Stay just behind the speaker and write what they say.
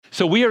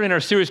So we are in our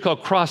series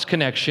called Cross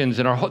Connections,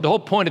 and the whole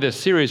point of this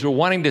series, we're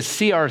wanting to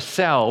see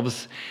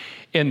ourselves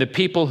in the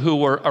people who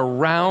were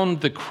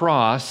around the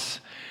cross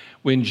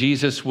when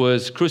Jesus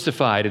was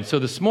crucified. And so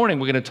this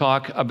morning we're going to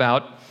talk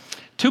about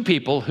two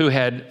people who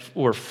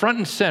were front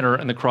and center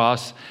in the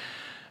cross,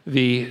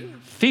 the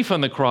thief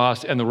on the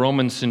cross and the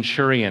Roman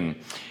centurion.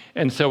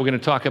 And so we're going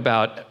to talk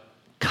about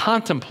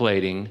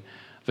contemplating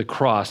the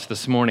cross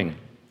this morning.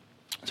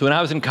 So when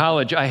I was in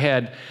college, I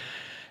had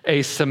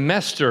a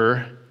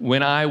semester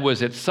when I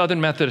was at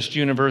Southern Methodist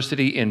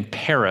University in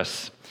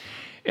Paris.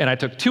 And I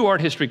took two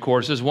art history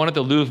courses, one at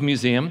the Louvre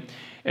Museum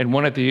and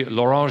one at the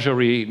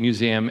L'Orangerie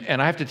Museum.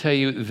 And I have to tell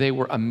you, they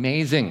were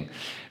amazing.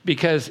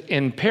 Because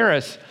in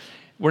Paris,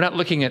 we're not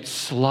looking at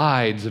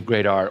slides of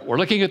great art. We're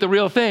looking at the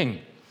real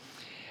thing.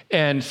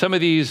 And some of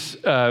these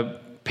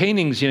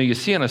paintings, you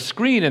see on a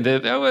screen, and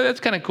that's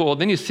kind of cool.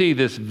 Then you see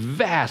this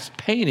vast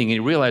painting, and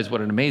you realize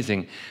what an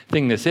amazing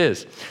thing this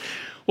is.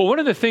 Well, one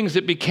of the things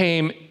that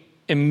became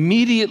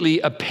immediately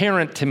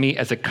apparent to me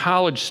as a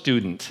college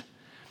student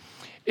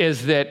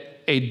is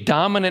that a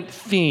dominant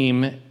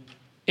theme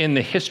in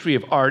the history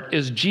of art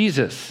is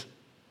Jesus.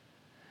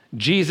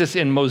 Jesus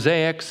in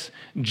mosaics,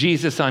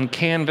 Jesus on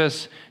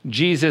canvas,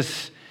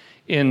 Jesus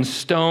in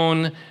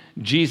stone,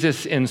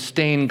 Jesus in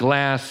stained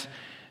glass.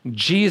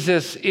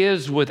 Jesus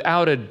is,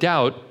 without a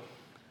doubt,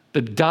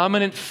 the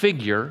dominant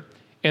figure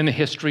in the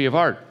history of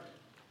art.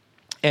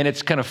 And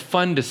it's kind of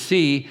fun to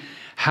see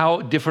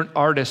how different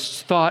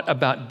artists thought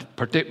about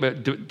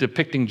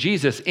depicting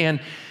Jesus.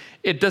 And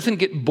it doesn't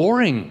get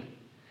boring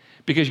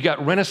because you've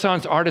got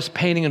Renaissance artists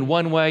painting in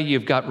one way,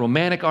 you've got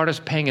Romantic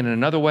artists painting in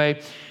another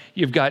way,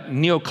 you've got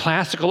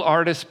neoclassical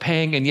artists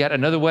painting in yet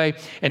another way,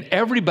 and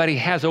everybody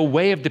has a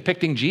way of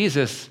depicting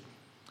Jesus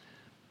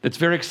that's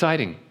very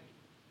exciting.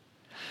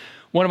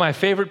 One of my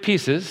favorite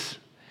pieces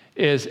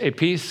is a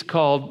piece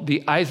called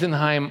the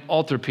Eisenheim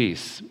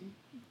Altarpiece,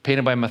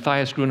 painted by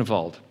Matthias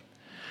Grunewald.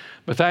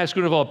 Matthias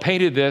Grunewald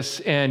painted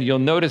this, and you'll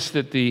notice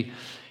that the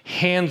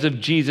hands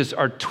of Jesus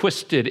are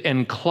twisted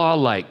and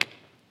claw-like.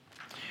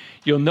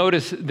 You'll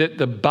notice that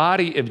the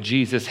body of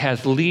Jesus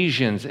has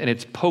lesions, and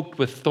it's poked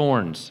with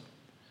thorns.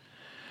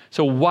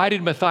 So why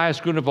did Matthias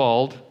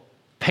Grunewald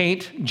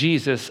paint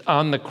Jesus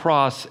on the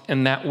cross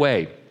in that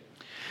way?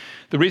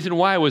 The reason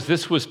why was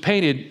this was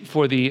painted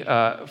for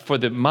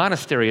the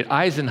monastery at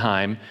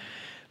Eisenheim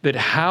that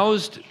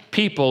housed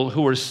people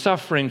who were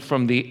suffering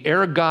from the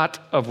ergot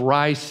of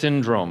rye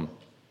syndrome.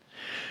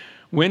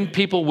 When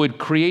people would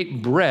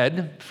create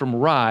bread from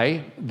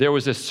rye, there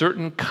was a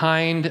certain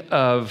kind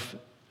of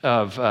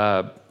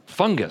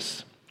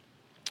fungus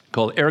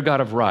called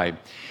ergot of rye.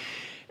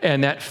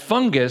 And that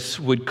fungus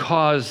would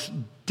cause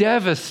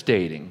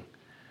devastating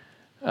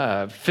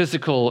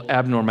physical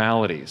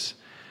abnormalities.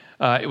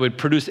 It would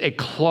produce a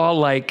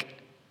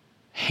claw-like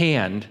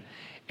hand,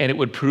 and it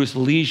would produce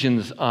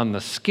lesions on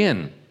the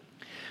skin.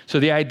 So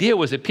the idea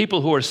was that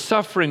people who are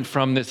suffering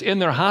from this in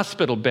their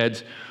hospital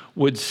beds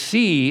would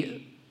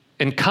see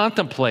and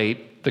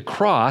contemplate the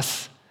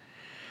cross,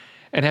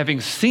 and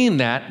having seen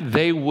that,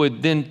 they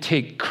would then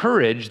take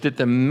courage that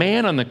the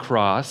man on the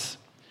cross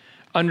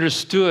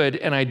understood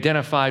and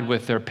identified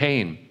with their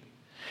pain.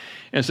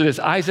 And so this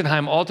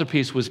Eisenheim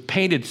altarpiece was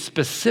painted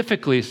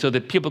specifically so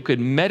that people could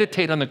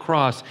meditate on the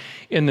cross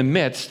in the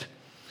midst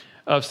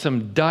of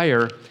some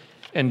dire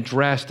and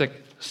drastic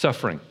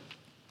suffering.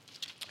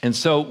 And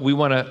so we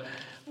want to,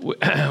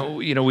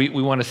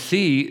 we want to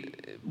see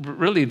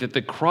really that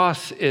the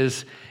cross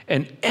is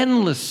an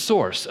endless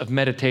source of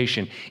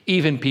meditation,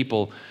 even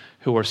people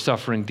who are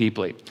suffering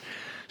deeply.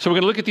 So we're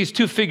going to look at these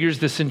two figures,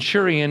 the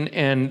centurion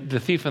and the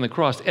thief on the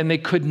cross, and they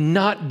could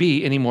not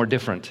be any more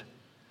different.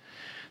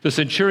 The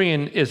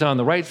centurion is on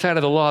the right side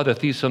of the law, the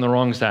thief's on the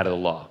wrong side of the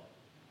law.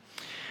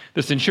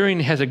 The centurion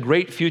has a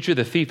great future,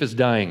 the thief is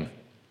dying.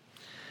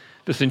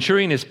 The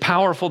centurion is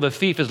powerful, the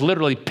thief is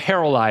literally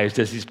paralyzed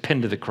as he's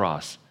pinned to the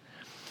cross.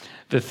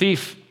 The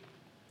thief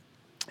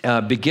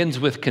begins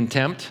with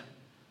contempt,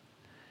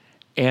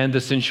 and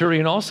the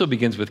centurion also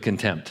begins with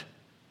contempt.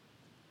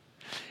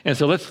 And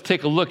so let's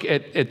take a look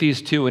at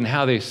these two and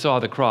how they saw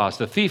the cross.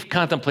 The thief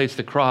contemplates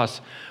the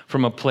cross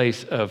from a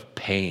place of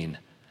pain.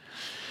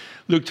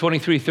 Luke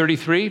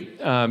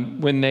 23:33,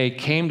 when they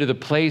came to the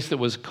place that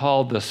was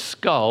called the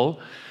skull,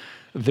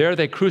 there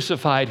they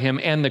crucified him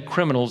and the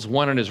criminals,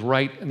 one on his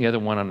right and the other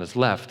one on his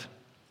left.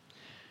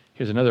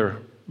 Here's another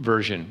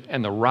version.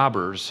 And the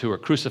robbers who were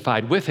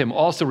crucified with him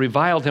also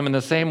reviled him in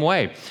the same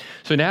way.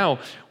 So now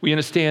we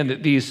understand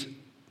that these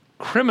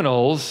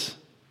criminals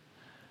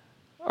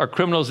are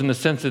criminals in the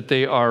sense that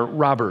they are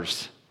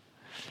robbers.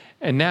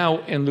 And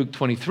now in Luke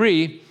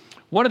 23,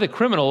 one of the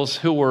criminals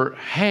who were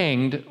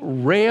hanged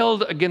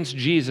railed against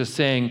Jesus,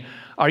 saying,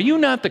 "Are you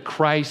not the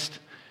Christ?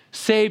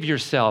 Save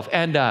yourself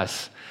and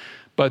us."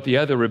 But the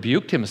other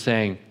rebuked him,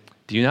 saying,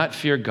 "Do you not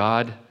fear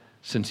God,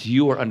 since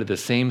you are under the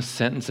same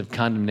sentence of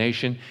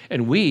condemnation?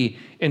 And we,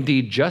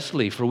 indeed,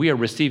 justly, for we are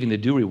receiving the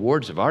due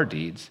rewards of our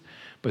deeds.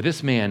 But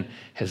this man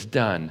has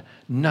done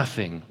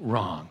nothing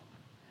wrong."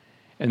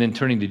 And then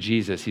turning to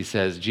Jesus, he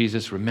says,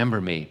 "Jesus,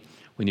 remember me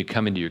when you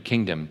come into your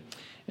kingdom.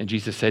 And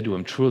Jesus said to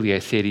him, truly I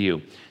say to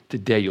you,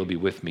 today you'll be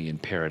with me in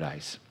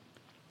paradise.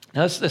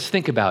 Now let's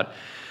think about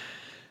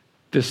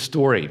this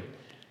story.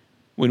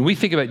 When we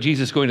think about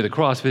Jesus going to the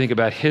cross, we think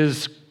about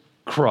his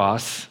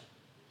cross,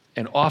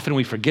 and often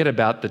we forget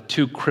about the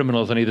two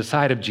criminals on either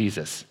side of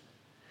Jesus.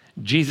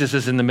 Jesus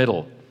is in the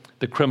middle.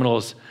 The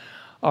criminals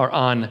are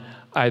on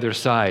either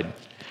side.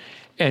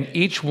 And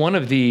each one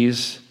of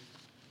these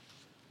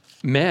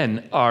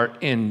men are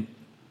in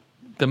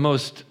the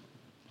most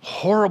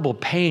horrible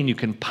pain you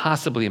can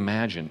possibly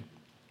imagine.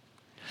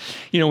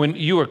 You know, when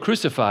you were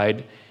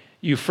crucified,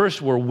 you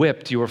first were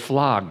whipped, you were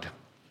flogged.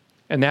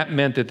 And that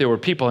meant that there were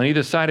people on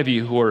either side of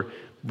you who were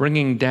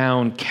bringing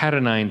down cat o'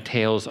 nine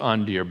tails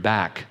onto your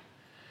back.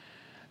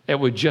 It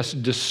would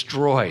just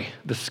destroy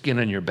the skin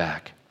on your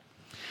back.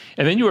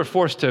 And then you were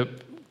forced to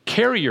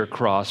carry your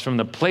cross from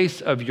the place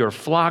of your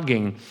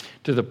flogging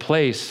to the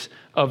place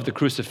of the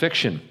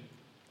crucifixion.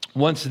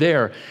 Once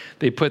there,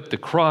 they put the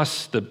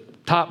cross, the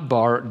top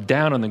bar,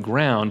 down on the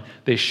ground.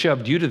 They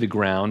shoved you to the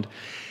ground.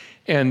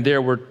 And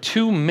there were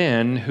two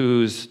men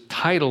whose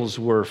titles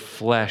were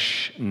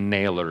flesh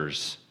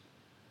nailers.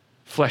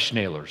 Flesh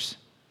nailers.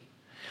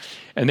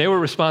 And they were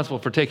responsible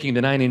for taking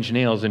the 9-inch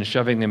nails and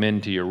shoving them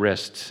into your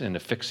wrists and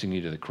affixing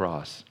you to the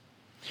cross.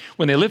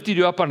 When they lifted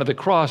you up onto the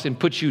cross and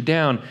put you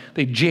down,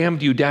 they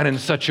jammed you down in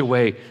such a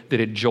way that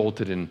it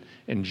jolted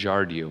and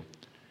jarred you.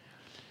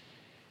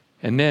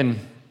 And then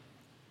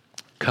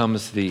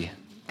comes the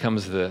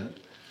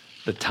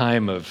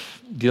time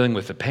of dealing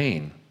with the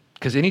pain.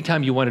 Because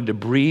anytime you wanted to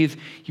breathe,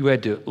 you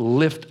had to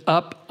lift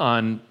up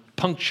on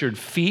punctured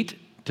feet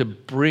to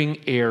bring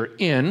air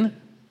in.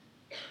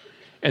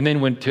 And then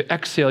when to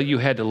exhale, you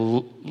had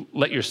to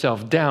let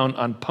yourself down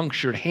on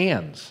punctured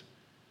hands.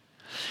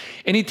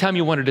 Anytime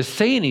you wanted to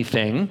say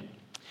anything,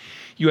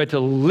 you had to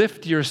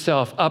lift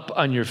yourself up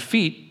on your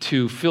feet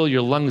to fill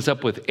your lungs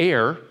up with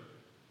air.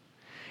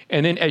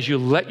 And then as you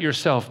let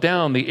yourself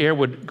down, the air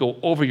would go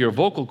over your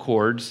vocal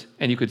cords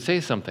and you could say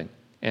something.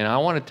 And I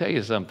want to tell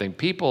you something.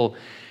 People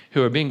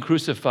who are being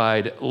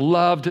crucified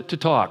loved to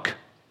talk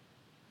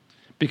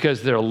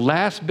because their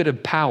last bit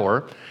of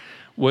power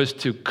was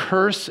to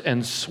curse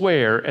and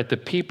swear at the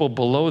people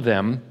below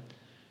them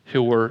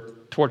who were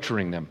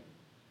torturing them.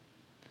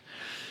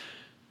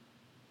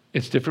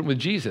 It's different with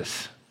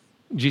Jesus.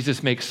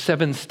 Jesus makes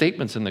 7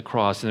 statements on the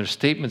cross, and they're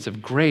statements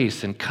of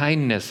grace and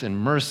kindness and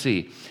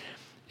mercy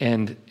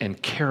and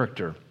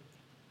character.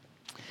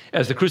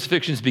 As the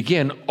crucifixions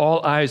begin,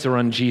 all eyes are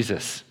on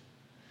Jesus.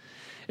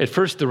 At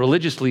first, the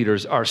religious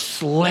leaders are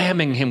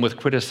slamming him with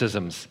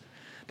criticisms.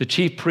 The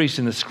chief priests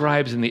and the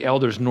scribes and the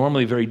elders,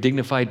 normally very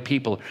dignified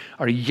people,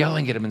 are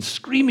yelling at him and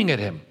screaming at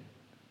him.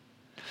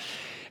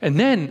 And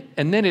then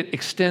it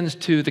extends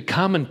to the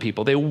common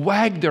people. They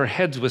wag their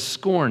heads with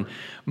scorn,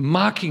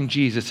 mocking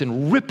Jesus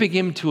and ripping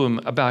into him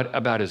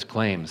about his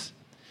claims.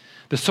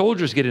 The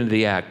soldiers get into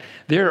the act.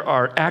 They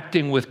are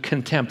acting with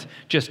contempt,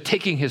 just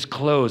taking his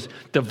clothes,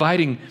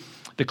 dividing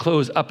the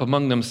clothes up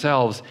among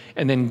themselves,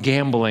 and then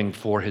gambling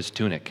for his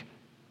tunic.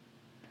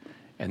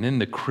 And then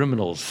the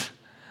criminals,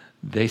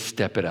 they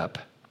step it up.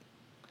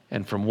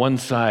 And from one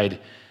side,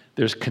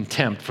 there's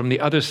contempt. From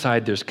the other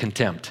side, there's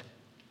contempt.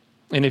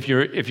 And if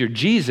you're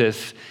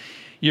Jesus,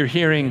 you're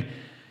hearing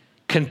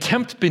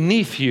contempt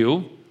beneath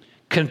you,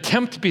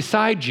 contempt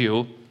beside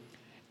you,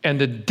 and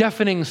the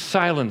deafening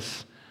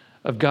silence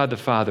of God the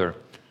Father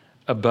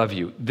above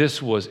you.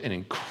 This was an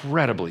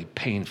incredibly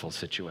painful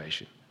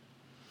situation.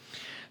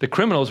 The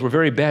criminals were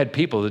very bad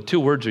people. The 2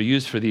 words are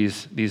used for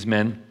these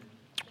men.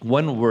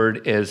 One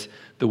word is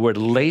the word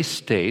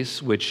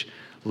leistes, which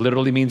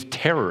literally means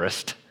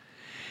terrorist.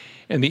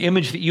 And the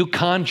image that you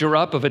conjure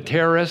up of a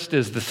terrorist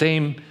is the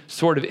same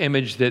sort of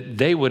image that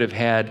they would have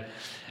had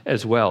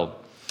as well.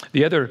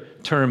 The other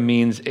term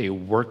means a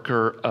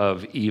worker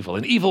of evil,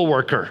 an evil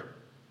worker.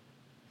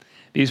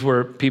 These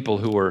were people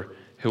who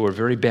were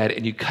very bad,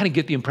 and you kind of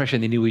get the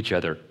impression they knew each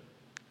other.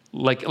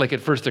 Like at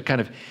first they're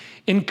kind of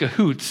in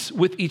cahoots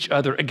with each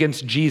other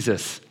against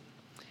Jesus.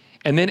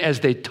 And then as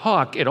they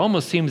talk, it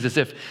almost seems as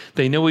if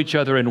they know each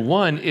other, and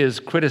one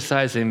is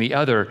criticizing the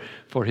other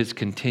for his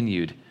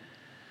continued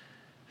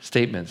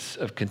statements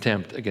of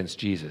contempt against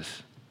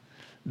Jesus.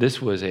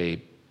 This was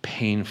a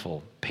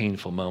painful,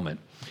 painful moment.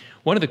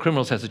 One of the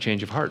criminals has a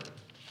change of heart.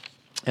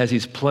 As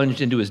he's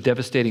plunged into his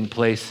devastating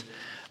place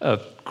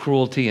of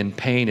cruelty and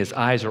pain, his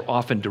eyes are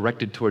often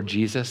directed toward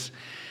Jesus.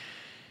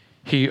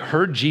 He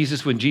heard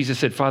Jesus when Jesus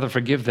said, "Father,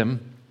 forgive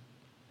them."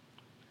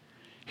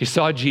 He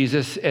saw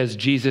Jesus as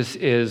Jesus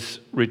is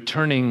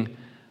returning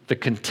the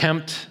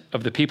contempt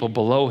of the people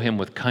below him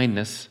with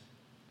kindness.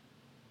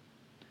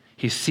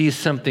 He sees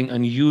something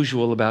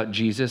unusual about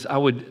Jesus. I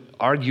would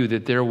argue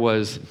that there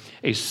was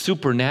a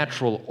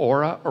supernatural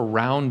aura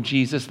around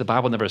Jesus. The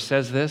Bible never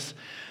says this,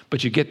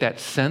 but you get that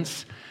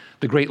sense.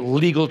 The great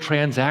legal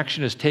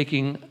transaction is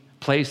taking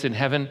place in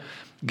heaven.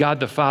 God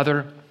the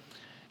Father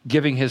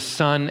giving his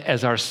Son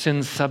as our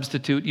sin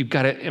substitute. You've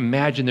got to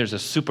imagine there's a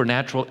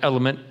supernatural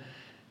element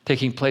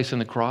taking place on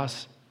the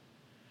cross.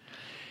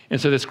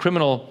 And so this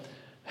criminal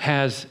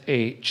has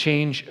a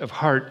change of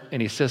heart,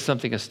 and he says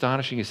something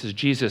astonishing. He says,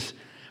 Jesus,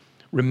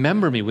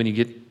 remember me when you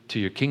get to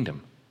your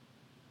kingdom.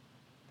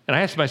 And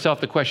I asked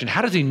myself the question,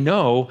 how does he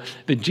know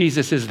that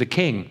Jesus is the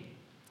king?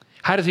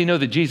 How does he know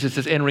that Jesus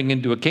is entering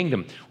into a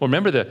kingdom? Well,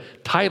 remember the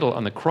title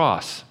on the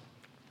cross,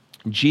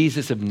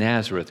 Jesus of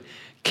Nazareth,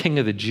 King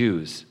of the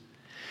Jews.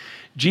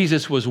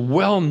 Jesus was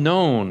well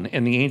known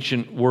in the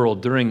ancient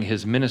world during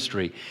his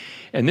ministry.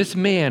 And this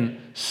man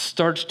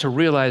starts to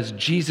realize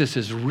Jesus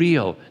is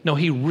real. No,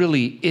 he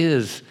really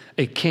is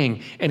a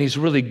king, and he's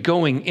really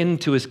going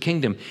into his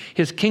kingdom.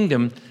 His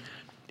kingdom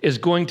is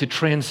going to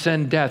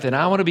transcend death. And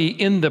I want to be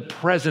in the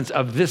presence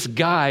of this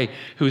guy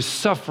who's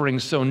suffering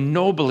so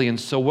nobly and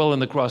so well on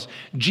the cross.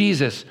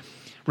 Jesus,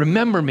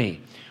 remember me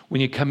when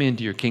you come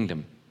into your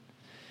kingdom.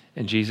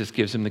 And Jesus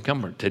gives him the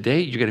comfort. Today,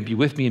 you're going to be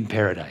with me in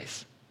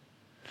paradise.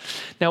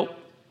 Now,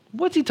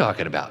 what's he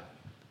talking about?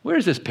 Where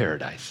is this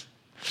paradise?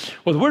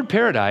 Well, the word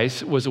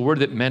paradise was a word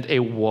that meant a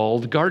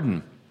walled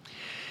garden.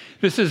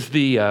 This is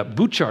the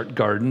Butchart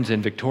Gardens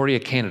in Victoria,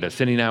 Canada.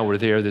 Cindy and I were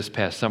there this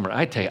past summer.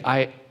 I tell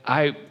you,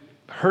 I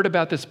heard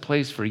about this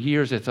place for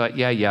years. I thought,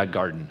 yeah,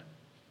 garden.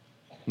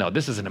 No,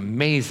 this is an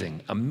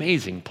amazing,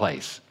 amazing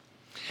place.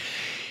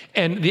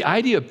 And the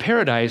idea of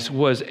paradise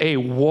was a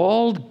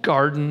walled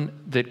garden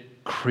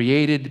that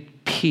created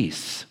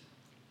peace.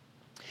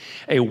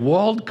 A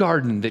walled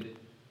garden that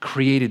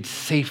created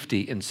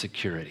safety and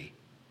security.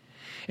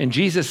 And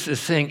Jesus is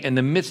saying, in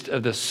the midst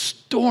of the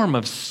storm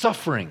of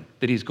suffering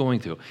that he's going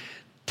through,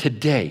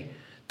 today,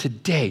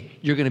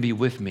 you're going to be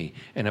with me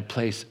in a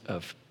place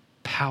of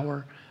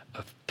power,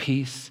 of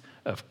peace,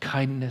 of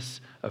kindness,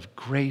 of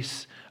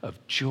grace, of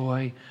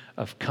joy,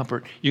 of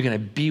comfort. You're going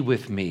to be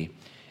with me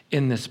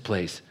in this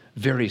place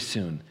very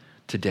soon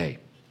today.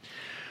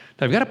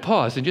 Now, I've got to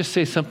pause and just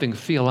say something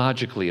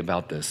theologically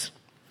about this.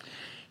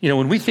 You know,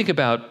 when we think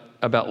about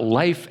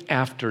life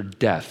after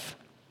death,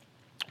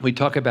 we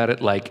talk about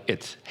it like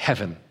it's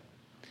heaven.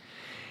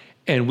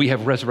 And we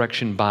have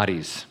resurrection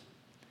bodies.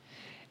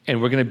 And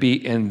we're going to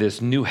be in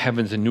this new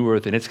heavens and new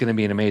earth, and it's going to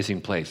be an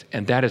amazing place.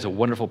 And that is a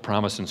wonderful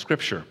promise in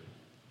Scripture.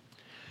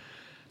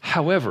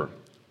 However,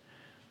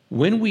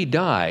 when we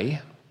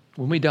die,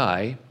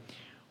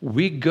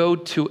 we go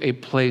to a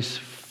place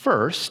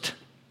first,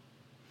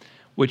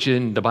 which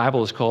in the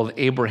Bible is called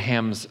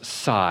Abraham's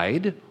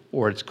side,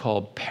 or it's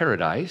called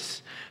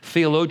paradise.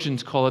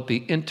 Theologians call it the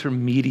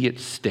intermediate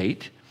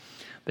state.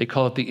 They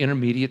call it the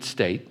intermediate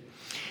state.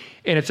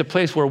 And it's a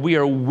place where we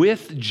are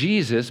with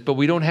Jesus, but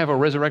we don't have a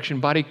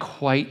resurrection body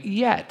quite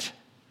yet.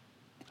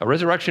 A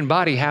resurrection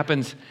body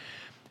happens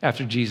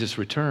after Jesus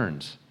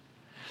returns.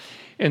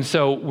 And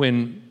so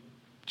when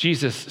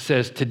Jesus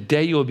says,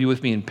 today you will be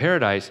with me in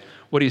paradise,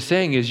 what he's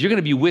saying is, you're going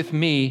to be with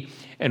me,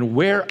 and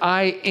where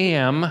I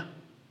am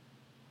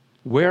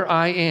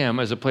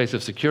is a place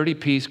of security,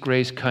 peace,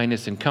 grace,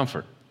 kindness, and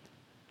comfort.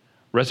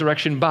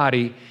 Resurrection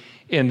body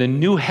in the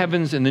new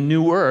heavens and the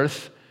new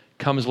earth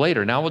comes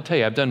later. Now, I will tell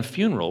you, I've done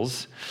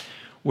funerals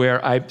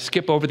where I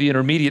skip over the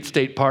intermediate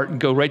state part and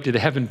go right to the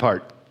heaven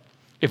part.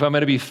 If I'm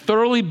going to be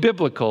thoroughly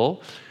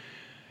biblical,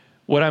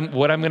 what I'm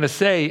going to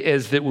say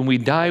is that when we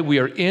die, we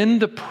are in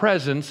the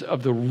presence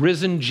of the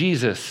risen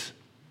Jesus,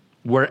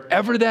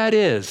 wherever that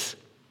is.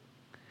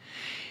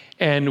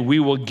 And we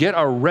will get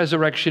our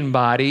resurrection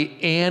body,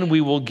 and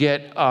we will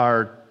get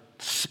our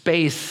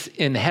space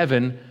in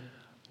heaven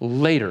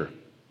later.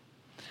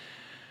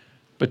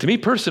 But to me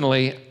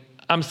personally,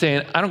 I'm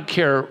saying I don't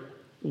care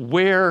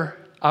where,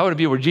 I want to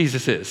be where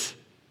Jesus is.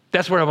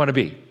 That's where I want to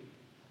be.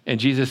 And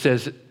Jesus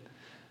says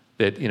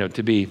that,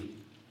 to be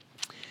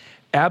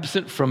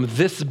absent from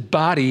this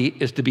body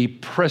is to be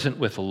present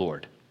with the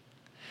Lord.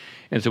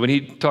 And so when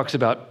he talks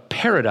about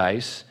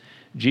paradise,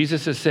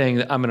 Jesus is saying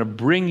that I'm going to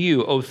bring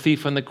you, O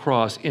thief on the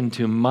cross,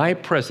 into my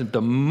presence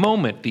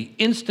the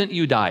instant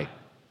you die.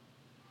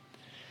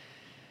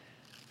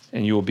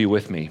 And you will be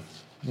with me.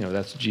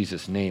 That's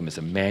Jesus' name, is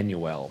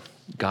Emmanuel,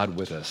 God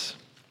with us.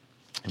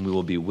 And we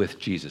will be with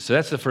Jesus. So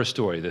that's the first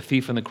story, the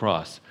thief on the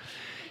cross.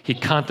 He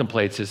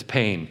contemplates his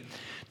pain.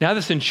 Now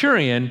the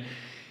centurion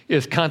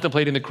is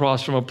contemplating the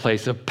cross from a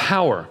place of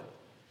power.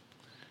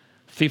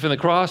 Thief on the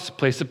cross,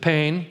 place of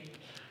pain.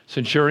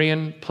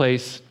 Centurion,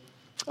 place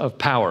of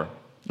power.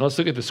 Now let's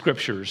look at the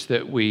scriptures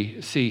that we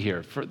see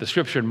here. For the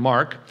scripture in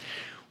Mark,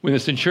 when the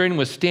centurion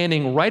was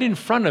standing right in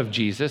front of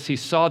Jesus, he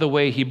saw the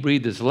way he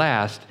breathed his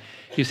last.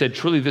 He said,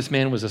 truly this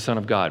man was the Son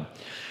of God.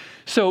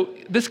 So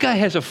this guy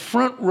has a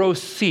front row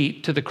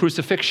seat to the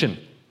crucifixion.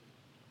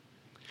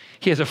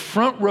 He has a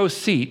front row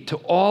seat to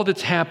all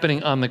that's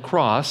happening on the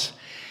cross.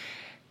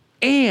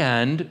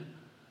 And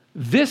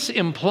this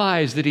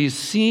implies that he's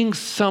seeing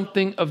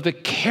something of the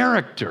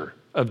character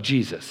of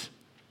Jesus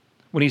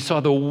when he saw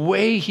the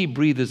way he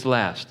breathed his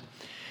last.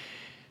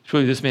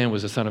 Truly, this man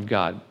was the Son of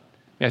God.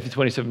 Matthew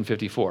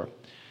 27:54.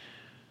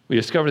 We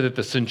discover that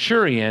the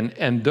centurion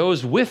and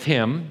those with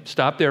him,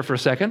 stop there for a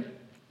second.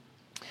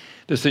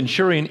 The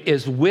centurion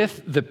is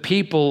with the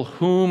people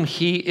whom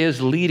he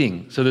is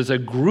leading. So there's a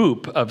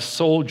group of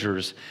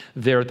soldiers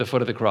there at the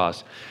foot of the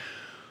cross.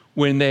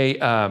 When they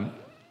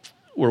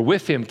were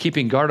with him,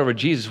 keeping guard over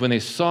Jesus, when they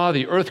saw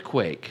the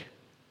earthquake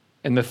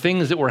and the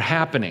things that were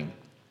happening,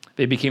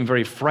 they became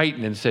very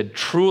frightened and said,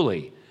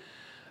 "Truly,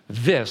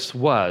 this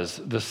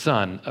was the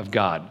Son of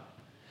God."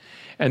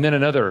 And then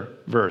another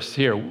verse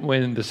here,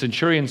 when the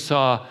centurion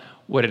saw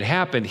what had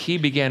happened, he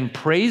began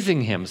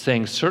praising him,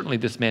 saying, "Certainly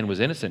this man was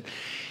innocent."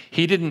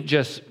 He didn't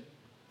just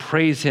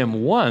praise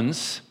him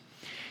once,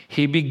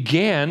 he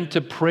began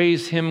to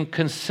praise him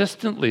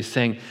consistently,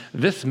 saying,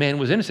 "This man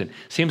was innocent."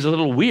 Seems a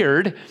little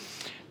weird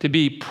to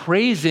be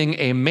praising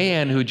a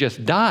man who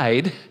just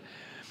died,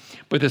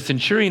 but the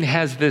centurion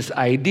has this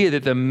idea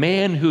that the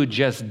man who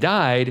just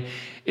died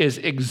is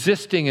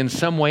existing in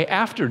some way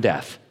after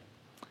death.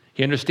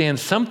 He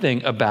understands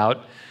something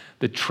about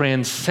the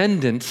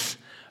transcendence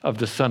of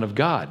the Son of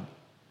God.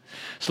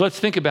 So let's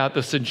think about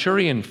the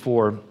centurion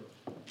for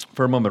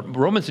a moment.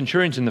 Roman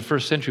centurions in the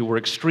first century were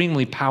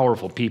extremely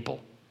powerful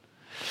people.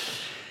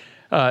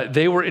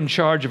 They were in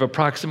charge of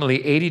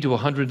approximately 80 to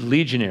 100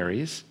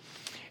 legionaries,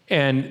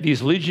 and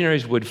these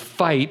legionaries would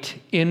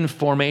fight in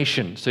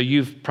formation. So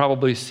you've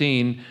probably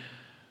seen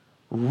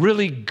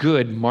really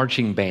good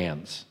marching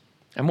bands.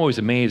 I'm always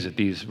amazed at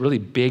these really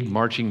big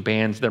marching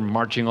bands. They're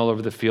marching all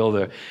over the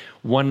field.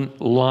 One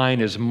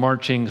line is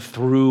marching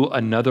through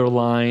another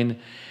line.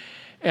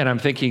 And I'm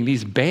thinking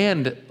these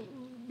band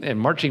and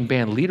marching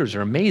band leaders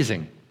are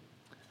amazing.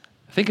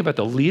 Think about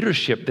the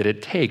leadership that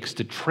it takes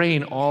to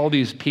train all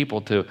these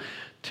people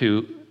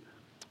to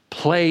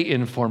play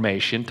in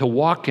formation, to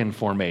walk in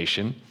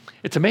formation.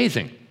 It's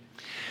amazing.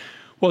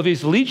 Well,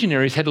 these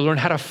legionaries had to learn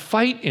how to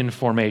fight in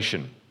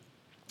formation.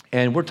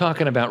 And we're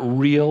talking about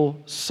real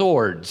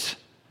swords.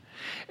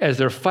 As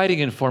they're fighting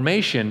in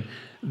formation,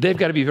 they've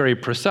got to be very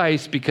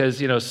precise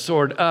because,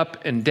 sword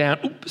up and down.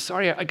 Oops,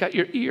 sorry, I got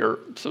your ear.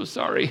 I'm so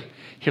sorry.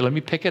 Here, let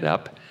me pick it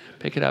up.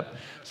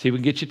 See if we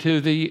can get you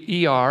to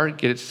the ER,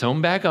 get it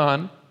sewn back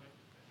on.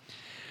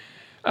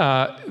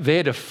 They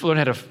had to learn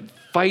how to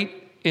fight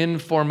in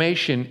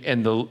formation,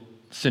 and the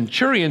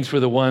centurions were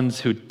the ones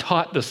who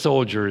taught the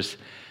soldiers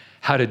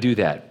how to do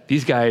that.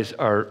 These guys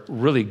are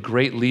really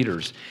great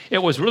leaders. It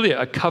was really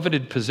a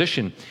coveted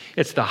position.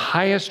 It's the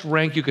highest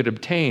rank you could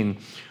obtain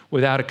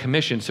without a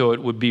commission, so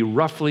it would be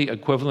roughly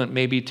equivalent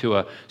maybe to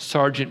a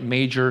sergeant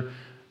major,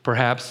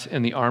 perhaps,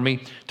 in the army.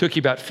 It took you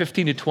about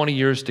 15 to 20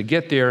 years to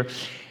get there,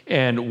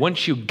 and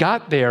once you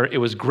got there, it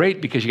was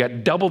great because you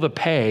got double the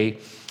pay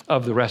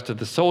of the rest of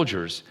the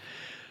soldiers.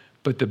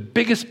 But the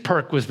biggest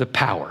perk was the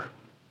power,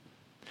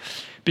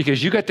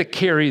 because you got to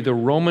carry the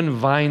Roman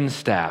vine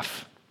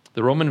staff.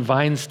 The Roman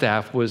vine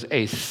staff was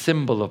a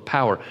symbol of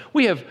power.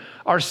 We have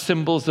our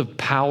symbols of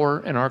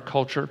power in our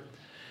culture.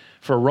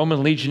 For a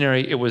Roman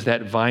legionary, it was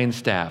that vine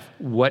staff.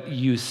 What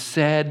you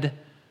said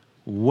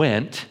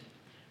went,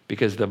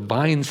 because the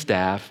vine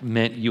staff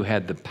meant you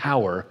had the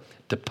power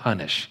to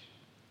punish.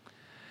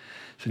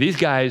 So these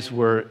guys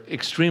were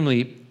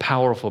extremely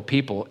powerful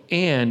people,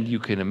 and you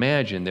can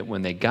imagine that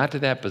when they got to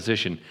that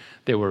position,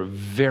 they were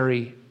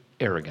very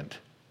arrogant.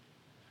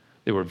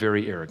 They were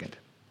very arrogant.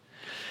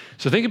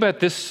 So think about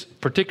this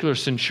particular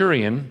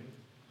centurion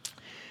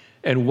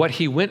and what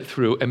he went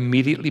through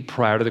immediately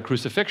prior to the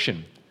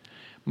crucifixion.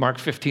 Mark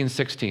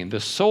 15:16. The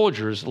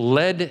soldiers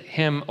led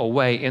him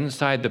away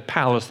inside the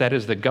palace, that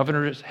is the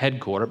governor's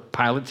headquarters,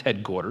 Pilate's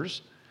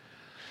headquarters,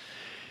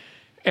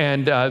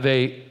 and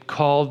they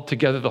called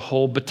together the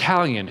whole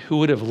battalion. Who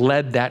would have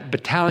led that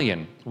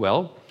battalion?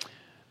 Well,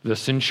 the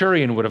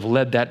centurion would have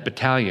led that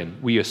battalion.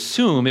 We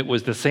assume it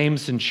was the same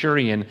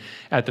centurion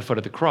at the foot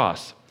of the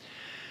cross.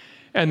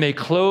 And they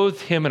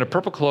clothed him in a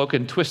purple cloak,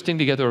 and twisting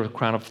together a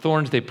crown of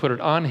thorns, they put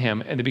it on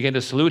him, and they began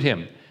to salute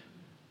him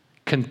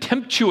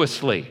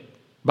contemptuously,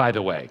 by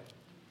the way.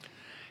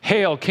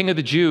 "Hail, King of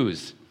the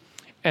Jews."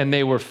 And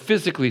they were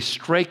physically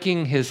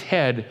striking his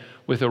head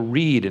with a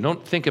reed. And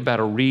don't think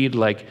about a reed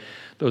like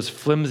those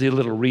flimsy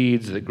little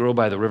reeds that grow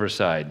by the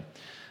riverside.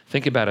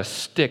 Think about a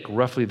stick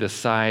roughly the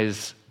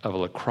size of a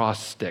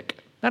lacrosse stick.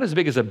 Not as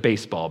big as a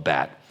baseball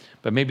bat,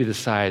 but maybe the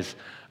size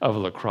of a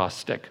lacrosse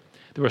stick.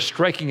 They were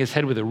striking his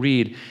head with a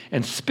reed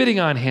and spitting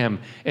on him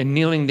and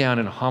kneeling down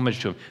in homage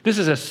to him. This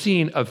is a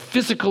scene of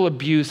physical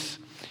abuse,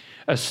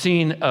 a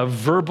scene of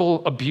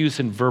verbal abuse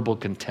and verbal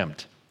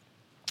contempt.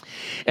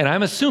 And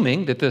I'm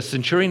assuming that the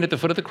centurion at the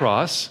foot of the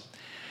cross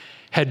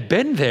had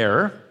been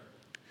there,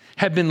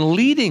 had been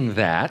leading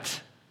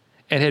that,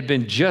 and had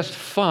been just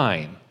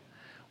fine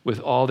with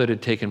all that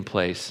had taken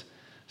place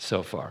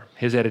so far.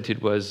 His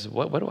attitude was,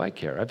 what do I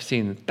care? I've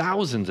seen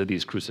thousands of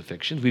these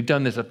crucifixions. We've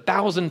done this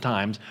 1,000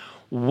 times.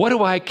 What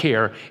do I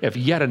care if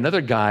yet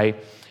another guy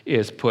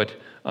is put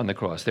on the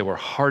cross? They were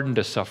hardened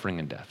to suffering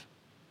and death.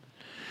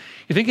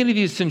 You think any of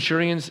these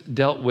centurions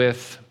dealt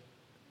with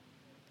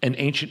an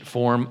ancient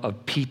form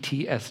of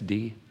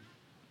PTSD?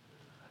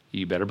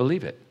 You better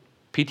believe it.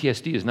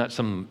 PTSD is not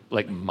some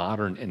like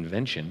modern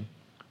invention.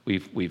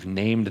 We've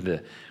named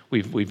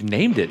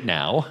it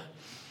now,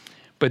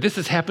 but this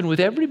has happened with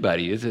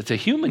everybody. It's a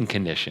human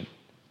condition.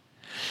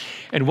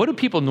 And what do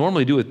people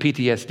normally do with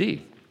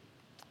PTSD?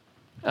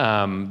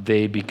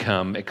 They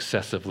become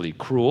excessively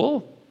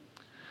cruel.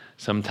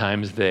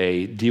 Sometimes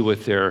they deal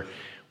with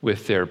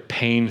their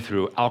pain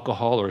through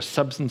alcohol or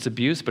substance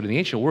abuse, but in the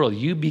ancient world,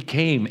 you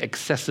became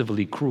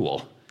excessively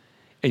cruel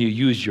and you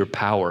used your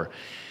power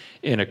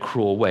in a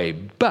cruel way.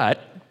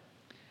 But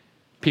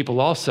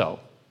people also,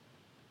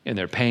 in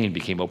their pain,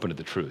 became open to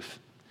the truth.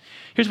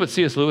 Here's what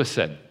C.S. Lewis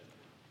said.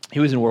 He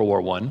was in World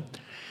War I.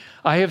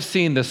 I have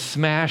seen the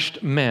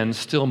smashed men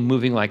still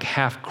moving like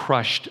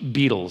half-crushed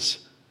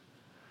beetles.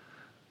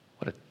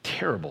 What a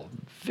terrible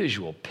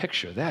visual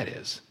picture that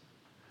is.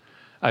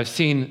 I've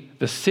seen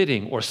the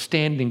sitting or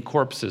standing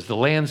corpses, the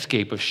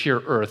landscape of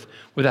sheer earth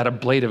without a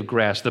blade of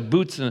grass, the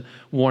boots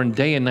worn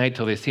day and night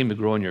till they seem to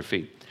grow on your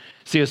feet.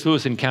 C.S.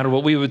 Lewis encountered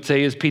what we would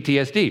say is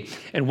PTSD.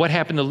 And what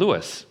happened to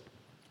Lewis?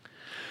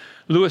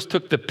 Lewis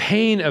took the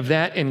pain of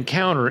that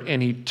encounter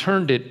and he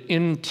turned it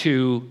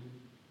into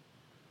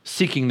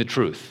seeking the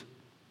truth.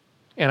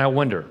 And I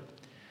wonder,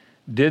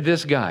 did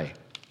this guy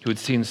who had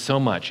seen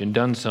so much and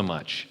done so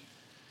much,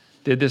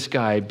 did this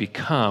guy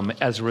become,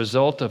 as a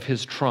result of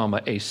his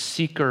trauma, a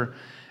seeker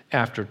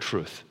after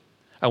truth?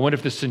 I wonder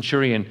if the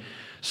centurion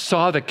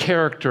saw the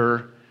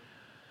character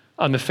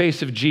on the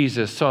face of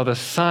Jesus, saw the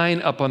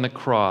sign up on the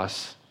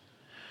cross,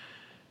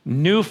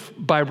 knew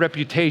by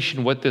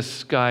reputation what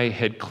this guy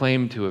had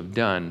claimed to have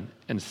done,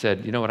 and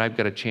said, you know what, I've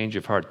got a change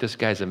of heart. This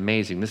guy's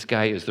amazing. This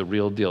guy is the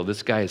real deal.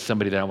 This guy is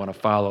somebody that I want to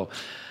follow.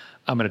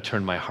 I'm going to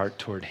turn my heart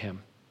toward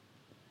him.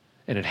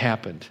 And it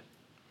happened.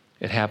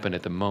 It happened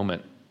at the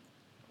moment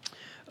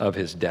of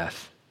his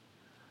death.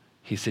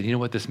 He said, you know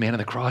what, this man on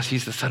the cross,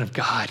 he's the Son of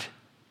God.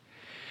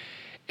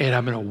 And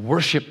I'm going to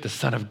worship the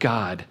Son of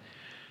God,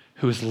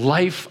 whose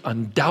life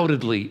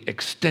undoubtedly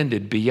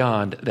extended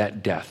beyond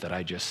that death that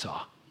I just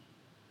saw.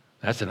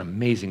 That's an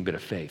amazing bit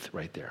of faith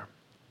right there.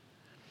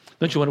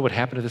 Don't you wonder what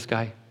happened to this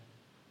guy?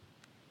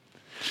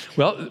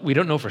 Well, we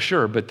don't know for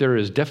sure, but there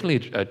is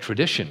definitely a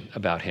tradition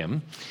about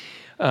him.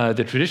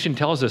 The tradition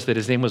tells us that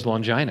his name was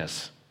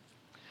Longinus.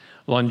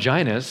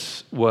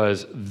 Longinus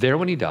was there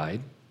when he died.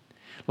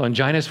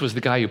 Longinus was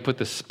the guy who put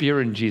the spear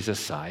in Jesus'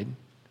 side.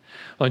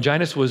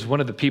 Longinus was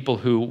one of the people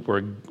who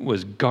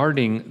was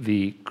guarding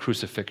the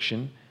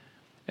crucifixion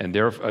and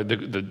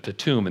the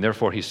tomb, and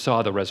therefore he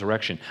saw the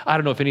resurrection. I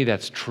don't know if any of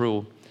that's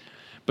true,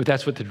 but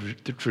that's what the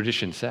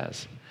tradition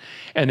says.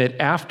 And that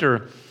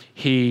after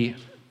he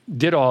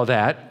did all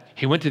that,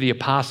 he went to the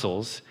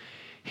apostles,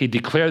 he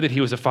declared that he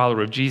was a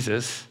follower of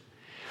Jesus.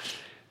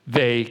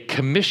 They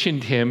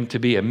commissioned him to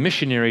be a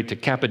missionary to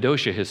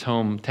Cappadocia, his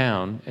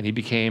hometown, and he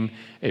became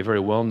a very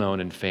well-known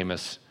and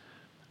famous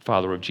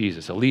follower of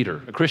Jesus, a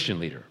leader, a Christian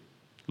leader,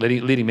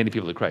 leading many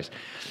people to Christ.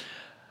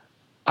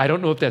 I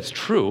don't know if that's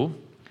true,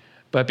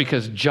 but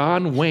because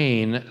John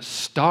Wayne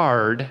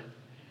starred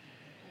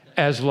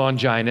as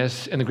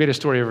Longinus in the greatest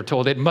story ever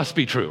told, it must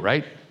be true,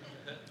 right?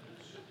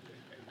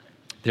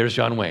 There's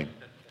John Wayne,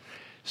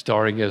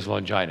 starring as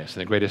Longinus in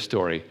the greatest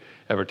story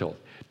ever told.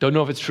 Don't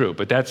know if it's true,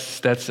 but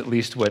that's at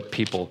least what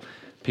people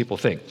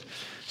think.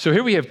 So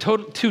here we have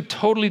two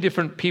totally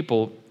different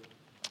people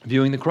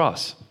viewing the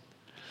cross.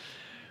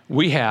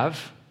 We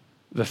have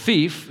the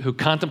thief who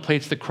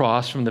contemplates the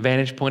cross from the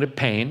vantage point of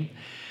pain,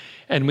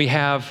 and we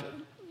have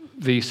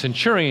the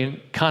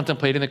centurion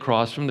contemplating the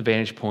cross from the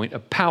vantage point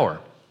of power.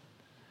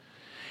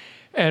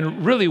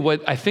 And really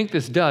what I think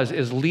this does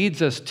is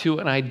leads us to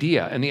an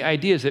idea. And the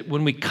idea is that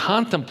when we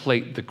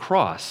contemplate the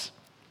cross,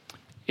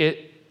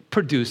 it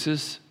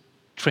produces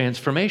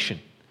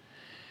transformation.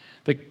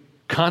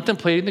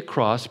 Contemplating the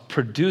cross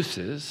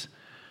produces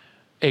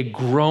a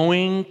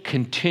growing,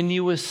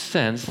 continuous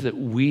sense that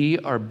we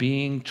are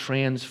being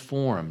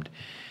transformed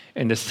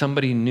into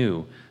somebody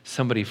new,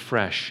 somebody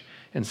fresh,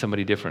 and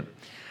somebody different.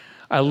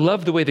 I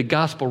love the way the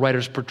gospel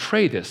writers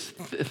portray this.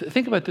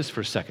 Think about this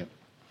for a second.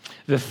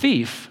 The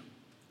thief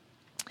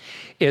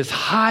is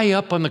high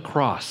up on the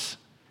cross,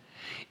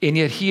 and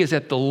yet he is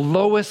at the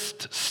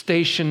lowest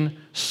station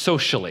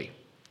socially.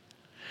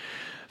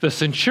 The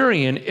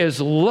centurion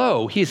is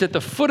low. He's at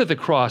the foot of the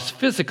cross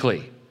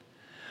physically,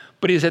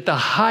 but he's at the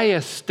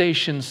highest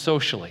station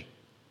socially.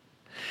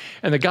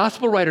 And the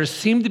gospel writers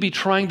seem to be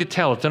trying to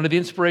tell, it's under the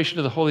inspiration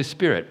of the Holy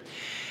Spirit,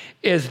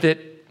 is that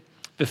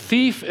the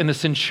thief and the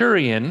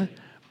centurion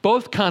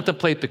both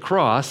contemplate the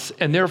cross,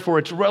 and therefore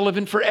it's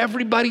relevant for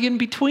everybody in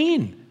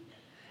between.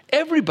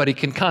 Everybody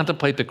can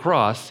contemplate the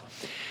cross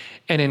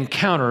and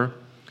encounter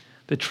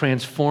the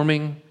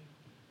transforming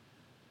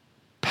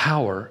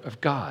power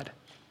of God.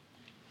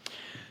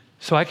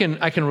 So I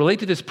can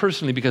relate to this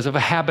personally because of a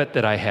habit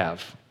that I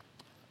have.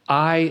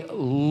 I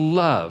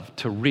love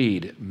to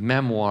read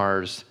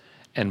memoirs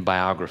and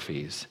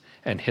biographies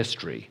and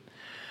history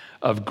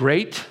of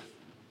great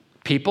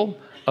people,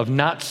 of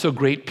not so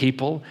great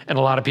people, and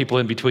a lot of people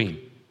in between.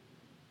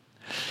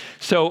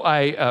 So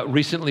I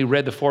recently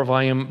read the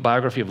 4-volume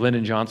biography of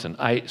Lyndon Johnson.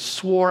 I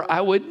swore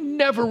I would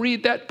never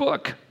read that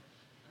book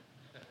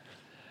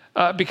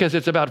because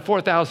it's about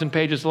 4,000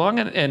 pages long,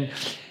 and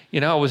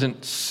I was in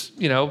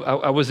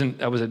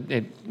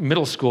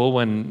middle school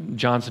when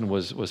Johnson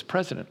was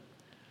president.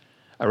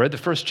 I read the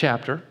first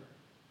chapter.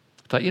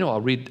 Thought,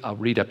 I'll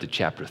read up to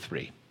chapter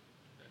 3.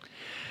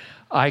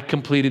 I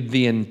completed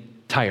the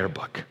entire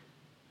book.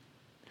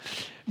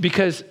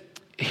 Because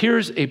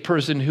here's a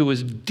person who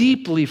was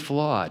deeply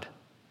flawed.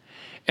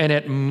 And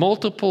at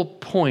multiple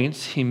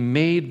points, he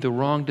made the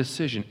wrong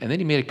decision. And then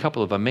he made a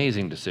couple of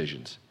amazing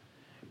decisions.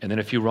 And then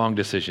a few wrong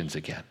decisions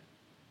again.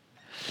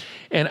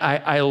 And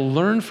I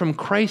learned from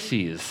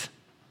crises.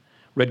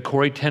 Read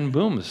Corrie ten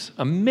Boom's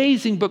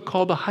amazing book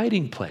called The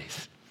Hiding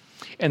Place.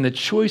 And the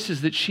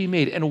choices that she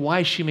made and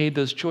why she made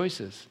those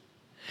choices.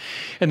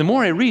 And the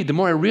more I read, the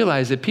more I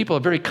realize that people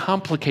are very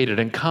complicated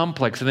and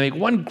complex. And they make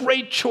one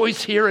great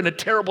choice here and a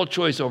terrible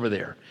choice over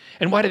there.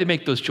 And why do they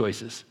make those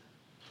choices?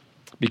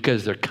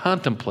 Because they're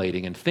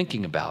contemplating and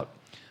thinking about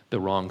the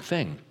wrong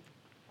thing.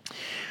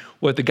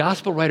 What the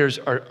gospel writers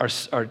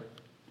are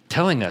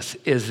telling us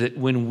is that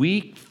when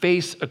we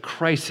face a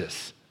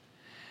crisis,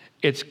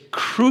 it's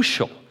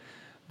crucial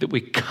that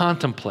we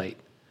contemplate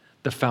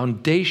the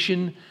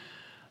foundation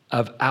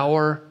of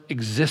our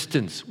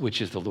existence,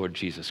 which is the Lord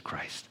Jesus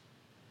Christ.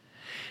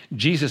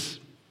 Jesus,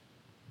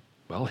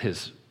 well,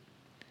 his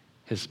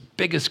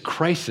biggest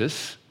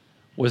crisis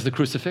was the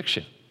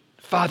crucifixion.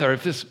 Father,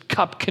 if this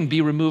cup can be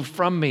removed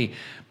from me,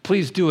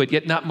 please do it,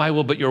 yet not my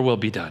will, but your will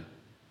be done.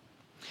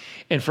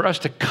 And for us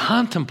to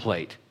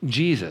contemplate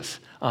Jesus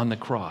on the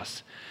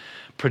cross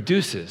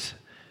produces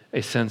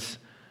a sense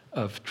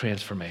of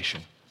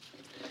transformation.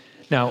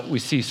 Now, we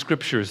see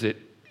scriptures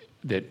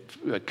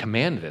that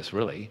command this,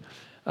 really.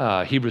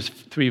 Hebrews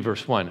 3,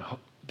 verse 1,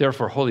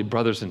 therefore, holy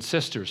brothers and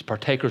sisters,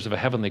 partakers of a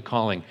heavenly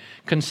calling,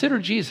 consider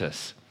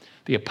Jesus,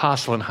 the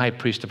apostle and high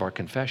priest of our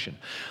confession.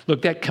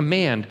 Look, that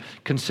command,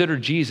 consider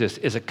Jesus,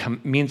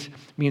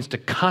 means to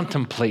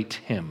contemplate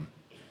him,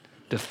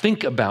 to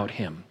think about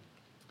him,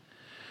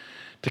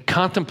 to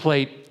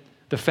contemplate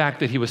the fact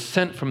that he was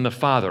sent from the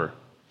Father.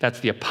 That's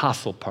the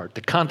apostle part.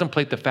 To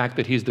contemplate the fact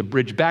that he's the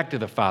bridge back to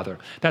the Father.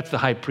 That's the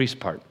high priest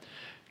part.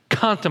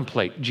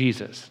 Contemplate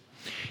Jesus.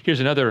 Here's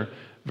another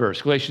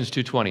verse, Galatians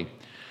 2:20.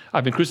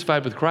 I've been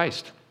crucified with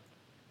Christ.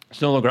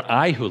 It's no longer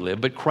I who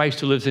live, but Christ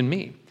who lives in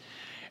me.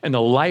 And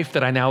the life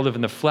that I now live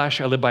in the flesh,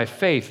 I live by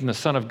faith in the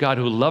Son of God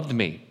who loved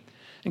me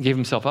and gave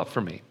himself up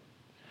for me.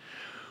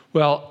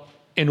 Well,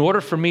 in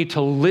order for me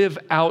to live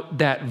out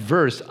that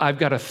verse, I've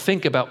got to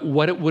think about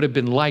what it would have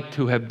been like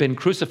to have been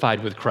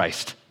crucified with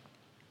Christ.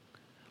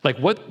 Like,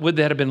 what would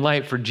that have been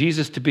like for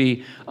Jesus to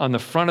be on the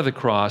front of the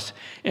cross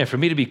and for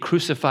me to be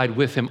crucified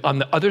with him on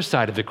the other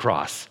side of the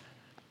cross?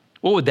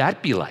 What would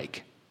that be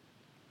like?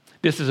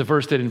 This is a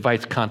verse that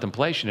invites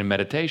contemplation and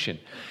meditation.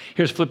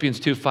 Here's Philippians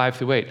 2,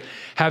 5-8.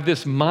 Have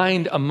this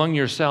mind among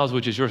yourselves,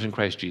 which is yours in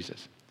Christ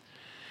Jesus.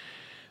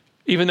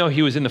 Even though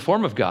he was in the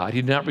form of God,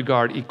 he did not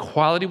regard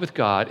equality with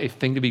God a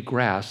thing to be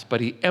grasped,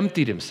 but he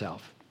emptied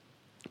himself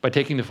by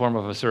taking the form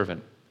of a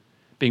servant.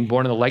 Being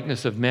born in the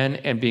likeness of men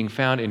and being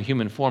found in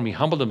human form, he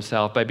humbled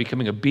himself by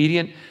becoming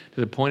obedient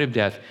to the point of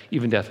death,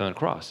 even death on the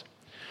cross.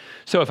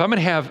 So if I'm going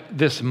to have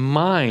this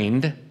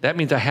mind, that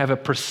means I have a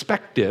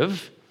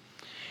perspective.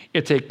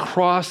 It's a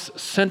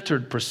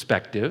cross-centered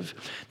perspective.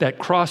 That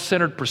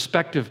cross-centered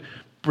perspective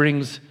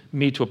brings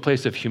me to a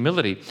place of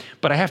humility,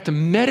 but I have to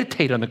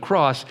meditate on the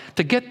cross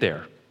to get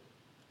there.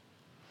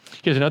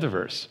 Here's another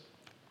verse.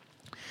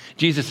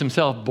 Jesus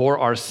himself bore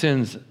our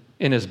sins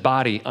in his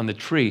body on the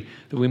tree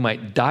that we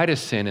might die to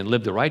sin and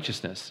live to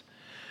righteousness.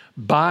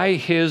 By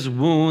his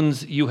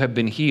wounds you have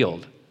been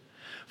healed,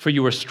 for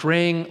you were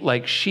straying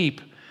like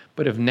sheep,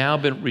 but have now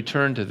been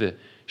returned to the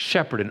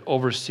shepherd and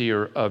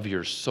overseer of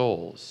your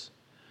souls.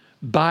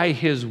 By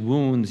his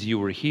wounds you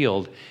were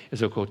healed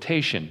is a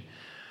quotation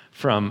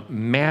from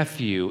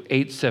Matthew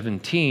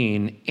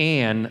 8:17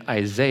 and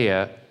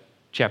Isaiah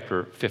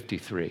chapter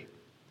 53.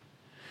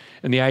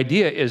 And the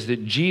idea is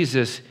that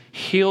Jesus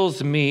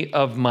heals me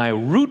of my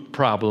root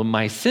problem,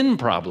 my sin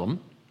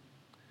problem.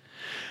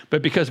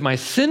 But because my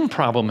sin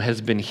problem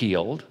has been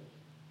healed,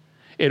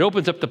 it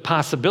opens up the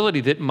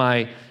possibility that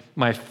my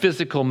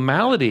physical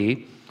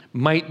malady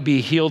might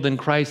be healed in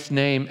Christ's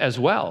name as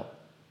well.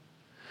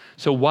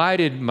 So why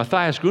did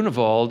Matthias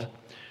Grunewald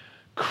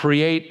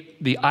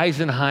create the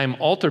Eisenheim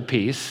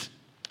altarpiece?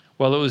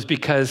 Well, it was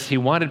because he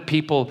wanted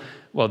people,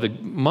 the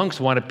monks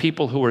wanted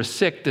people who were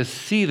sick to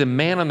see the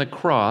man on the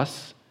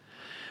cross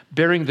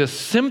bearing the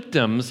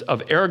symptoms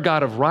of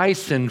ergot of rye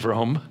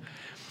syndrome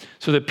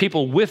so that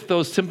people with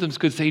those symptoms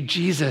could say,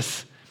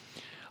 Jesus,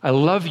 I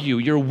love you.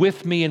 You're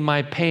with me in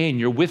my pain.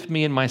 You're with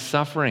me in my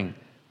suffering.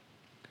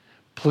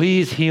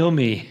 Please heal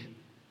me.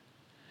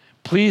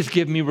 Please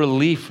give me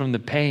relief from the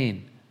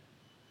pain.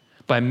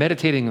 By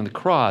meditating on the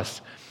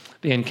cross,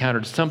 they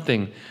encountered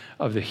something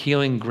of the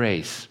healing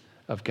grace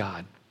of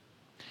God.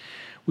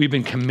 We've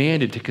been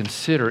commanded to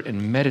consider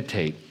and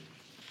meditate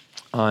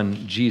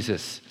on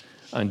Jesus'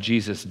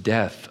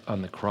 death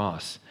on the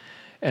cross.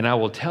 And I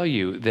will tell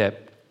you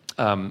that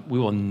we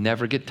will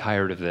never get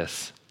tired of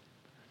this.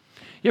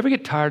 You ever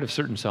get tired of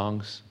certain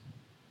songs?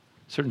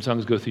 Certain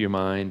songs go through your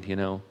mind,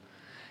 and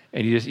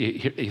you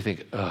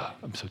think,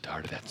 I'm so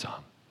tired of that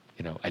song.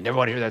 I never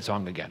want to hear that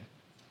song again.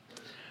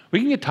 We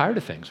can get tired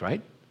of things,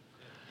 right?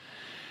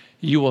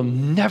 You will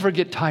never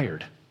get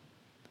tired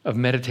of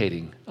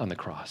meditating on the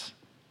cross.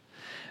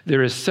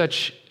 There is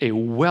such a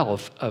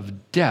wealth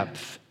of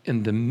depth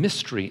in the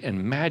mystery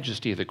and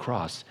majesty of the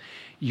cross.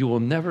 You will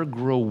never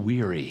grow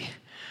weary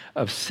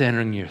of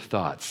centering your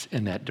thoughts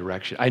in that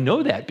direction. I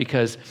know that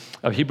because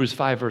of Hebrews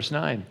 5, verse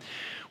 9.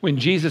 When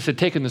Jesus had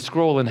taken the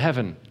scroll in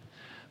heaven,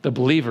 the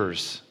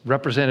believers,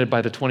 represented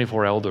by the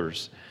 24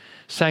 elders,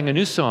 sang a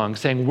new song,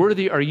 saying,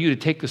 "Worthy are you to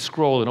take the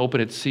scroll and open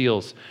its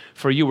seals,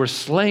 for you were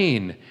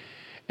slain,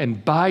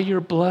 and by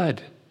your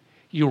blood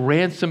you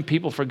ransomed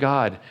people for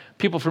God,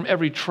 people from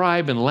every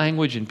tribe and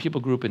language and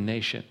people group and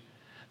nation."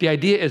 The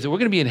idea is that we're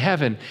going to be in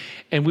heaven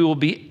and we will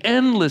be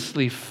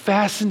endlessly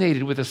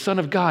fascinated with the Son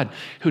of God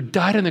who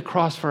died on the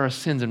cross for our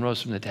sins and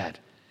rose from the dead.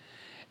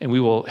 And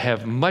we will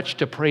have much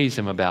to praise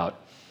him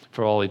about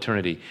for all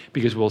eternity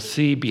because we'll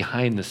see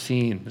behind the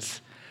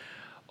scenes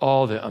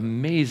all the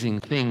amazing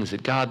things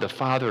that God the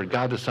Father,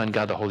 God the Son,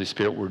 God the Holy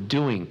Spirit were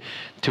doing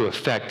to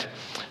effect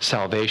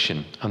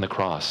salvation on the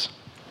cross.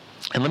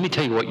 And let me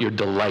tell you what your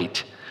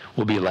delight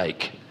will be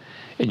like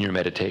in your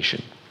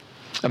meditation.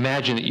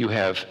 Imagine that you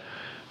have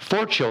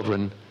 4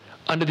 children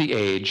under the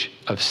age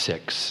of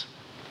 6.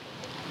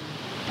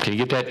 Can you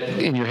get that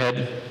in your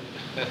head?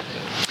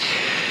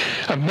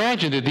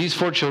 Imagine that these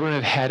 4 children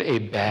have had a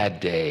bad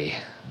day.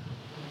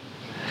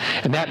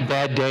 And that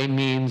bad day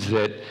means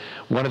that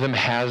one of them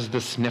has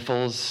the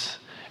sniffles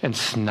and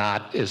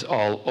snot is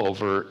all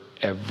over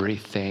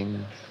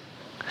everything.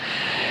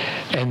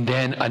 And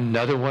then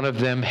another one of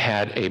them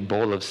had a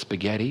bowl of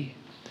spaghetti.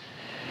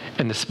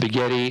 And the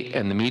spaghetti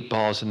and the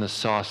meatballs and the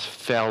sauce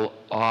fell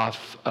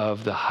off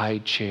of the high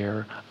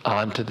chair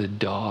onto the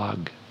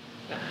dog.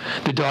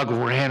 The dog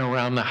ran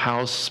around the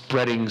house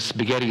spreading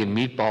spaghetti and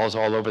meatballs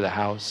all over the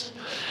house.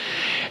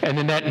 And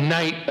then that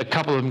night, a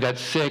couple of them got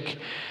sick,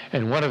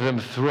 and one of them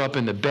threw up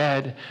in the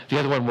bed. The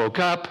other one woke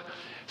up,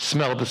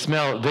 smelled the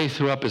smell. They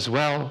threw up as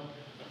well.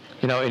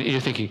 You know, and you're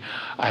thinking,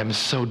 I'm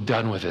so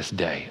done with this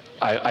day.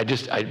 I'm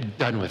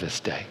done with this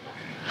day.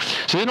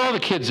 So then all the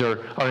kids are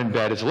in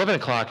bed. It's 11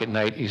 o'clock at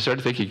night. And you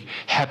start thinking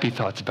happy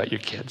thoughts about your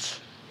kids.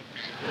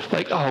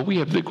 Like, oh, we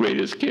have the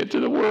greatest kids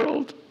in the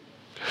world.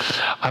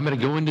 I'm going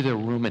to go into their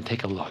room and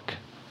take a look.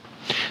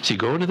 So you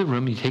go into the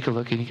room, you take a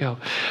look, and you go,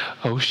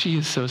 oh, she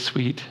is so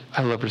sweet.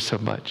 I love her so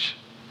much.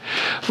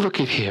 Look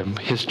at him,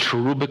 his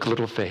cherubic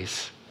little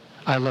face.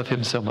 I love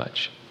him so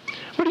much.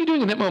 What are you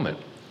doing in that moment?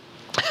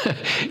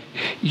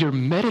 You're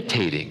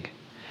meditating.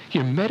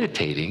 You're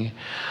meditating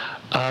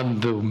on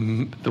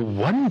the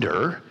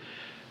wonder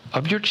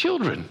of your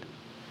children.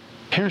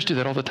 Parents do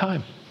that all the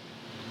time.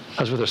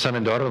 I was with our son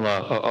and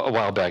daughter-in-law a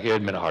while back. It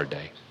had been a hard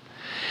day.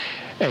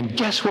 And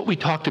guess what we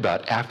talked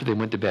about after they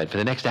went to bed for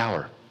the next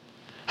hour?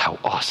 How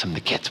awesome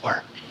the kids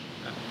were.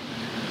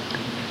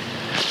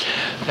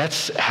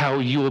 That's how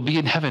you will be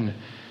in heaven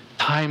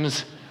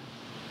times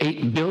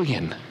 8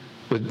 billion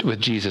with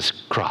Jesus'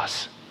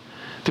 cross.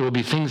 There will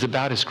be things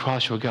about his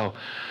cross you will go,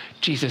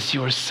 Jesus,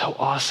 you are so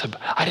awesome.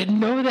 I didn't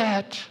know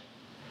that.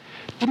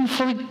 Didn't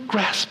fully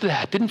grasp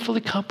that. Didn't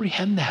fully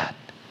comprehend that.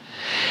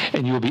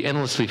 And you will be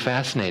endlessly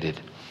fascinated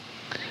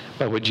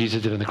by what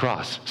Jesus did on the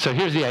cross. So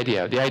here's the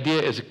idea. The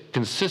idea is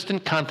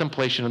consistent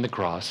contemplation on the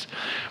cross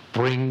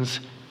brings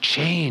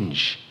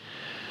change.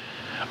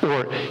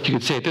 Or you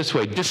could say it this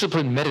way,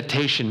 disciplined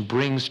meditation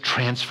brings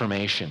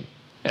transformation.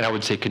 And I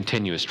would say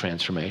continuous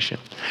transformation.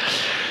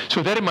 So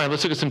with that in mind,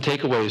 let's look at some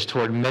takeaways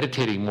toward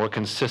meditating more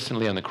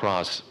consistently on the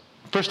cross.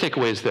 First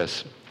takeaway is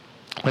this.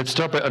 Let's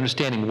start by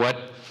understanding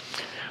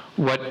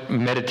what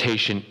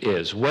meditation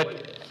is.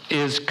 What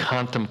is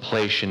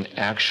contemplation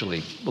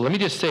actually? Well, let me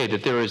just say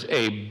that there is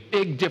a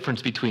big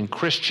difference between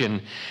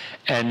Christian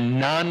and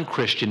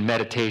non-Christian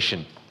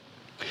meditation.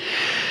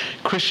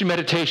 Christian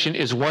meditation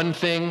is one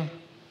thing.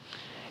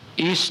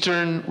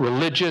 Eastern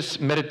religious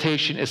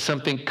meditation is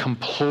something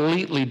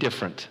completely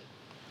different.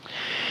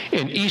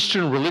 In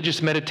Eastern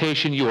religious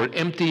meditation, you are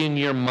emptying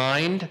your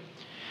mind,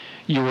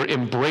 you are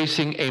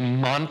embracing a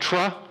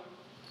mantra,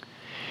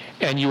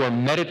 and you are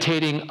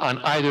meditating on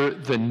either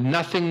the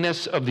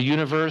nothingness of the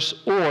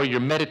universe or you're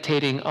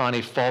meditating on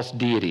a false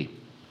deity.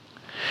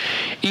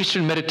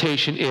 Eastern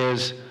meditation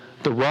is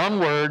the wrong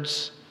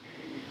words,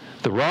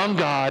 the wrong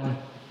God,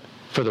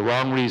 for the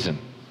wrong reason.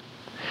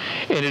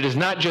 And it is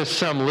not just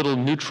some little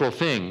neutral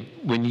thing.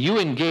 When you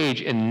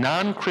engage in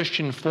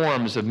non-Christian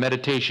forms of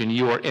meditation,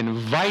 you are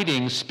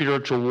inviting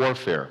spiritual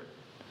warfare.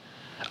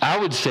 I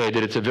would say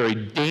that it's a very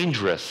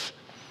dangerous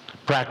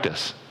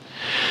practice.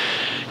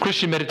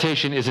 Christian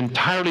meditation is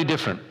entirely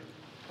different.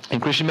 In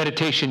Christian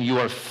meditation, you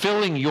are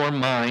filling your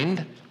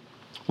mind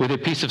with a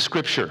piece of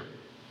Scripture.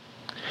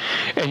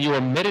 And you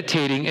are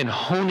meditating and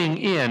honing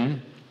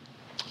in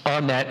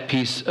on that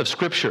piece of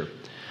Scripture.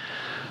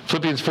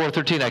 Philippians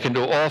 4:13, I can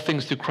do all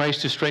things through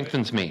Christ who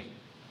strengthens me.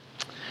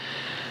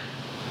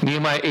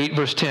 Nehemiah 8,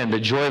 verse 10, the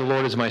joy of the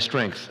Lord is my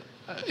strength.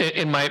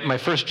 In my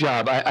first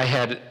job,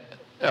 I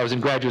was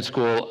in graduate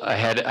school. I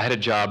had a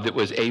job that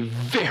was a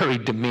very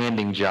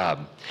demanding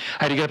job.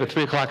 I had to get up at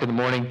 3 o'clock in the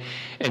morning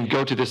and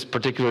go to this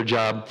particular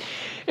job.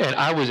 And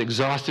I was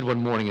exhausted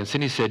one morning. And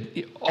Cindy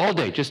said, all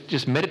day,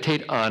 just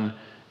meditate on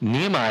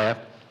Nehemiah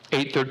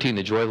 8:13,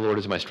 the joy of the Lord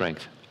is my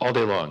strength. all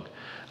day long,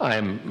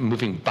 I'm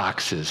moving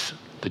boxes.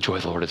 The joy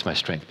of the Lord is my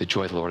strength. The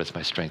joy of the Lord is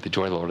my strength. The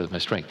joy of the Lord is my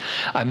strength.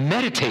 I'm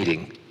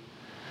meditating,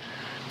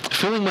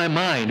 filling my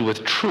mind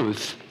with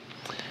truth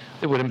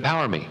that would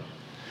empower me.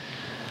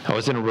 I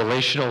was in a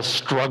relational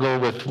struggle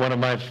with one of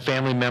my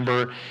family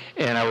member,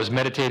 and I was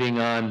meditating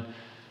on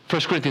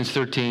 1 Corinthians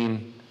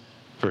 13,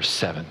 verse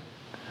 7.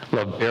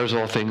 Love bears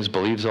all things,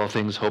 believes all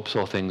things, hopes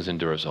all things,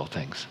 endures all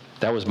things.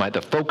 That was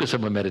the focus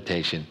of my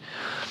meditation.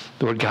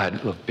 The Word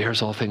God, love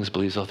bears all things,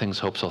 believes all things,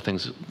 hopes all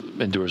things,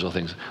 endures all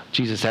things.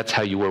 Jesus, that's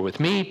how you were with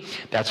me.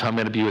 That's how I'm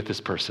going to be with this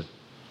person.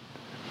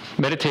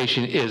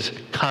 Meditation is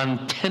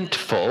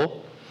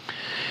contentful.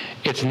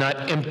 It's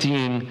not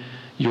emptying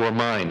your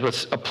mind.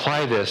 Let's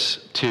apply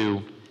this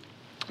to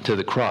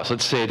the cross.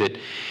 Let's say that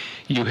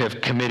you have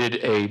committed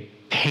a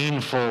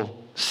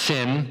painful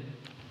sin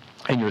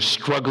and you're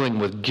struggling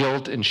with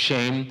guilt and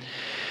shame.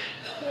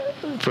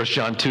 1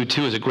 John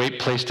 2:2 is a great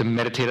place to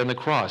meditate on the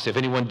cross. If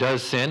anyone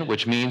does sin,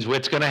 which means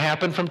it's going to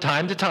happen from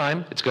time to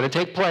time, it's going to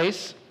take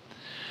place,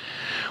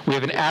 we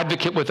have an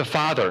advocate with the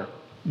Father,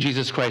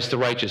 Jesus Christ the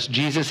righteous.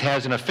 Jesus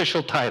has an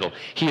official title.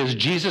 He is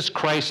Jesus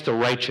Christ the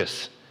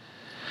righteous.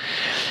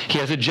 He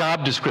has a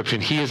job description.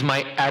 He is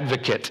my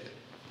advocate.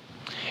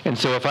 And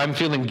so if I'm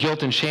feeling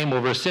guilt and shame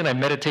over a sin, I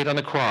meditate on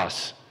the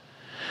cross.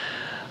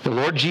 The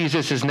Lord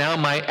Jesus is now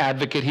my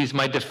advocate. He's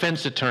my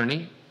defense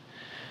attorney.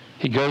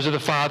 He goes to the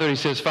Father. He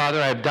says,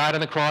 Father, I have died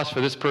on the cross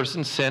for this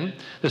person's sin.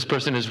 This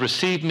person has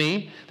received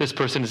me. This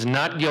person is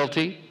not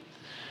guilty.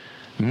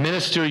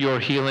 Minister your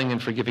healing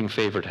and forgiving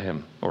favor to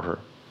him or her.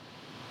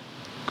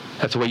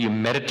 That's the way you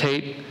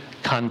meditate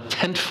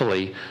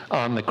contentfully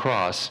on the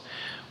cross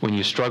when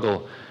you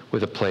struggle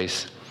with a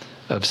place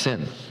of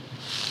sin.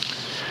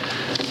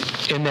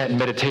 In that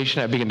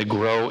meditation, I begin to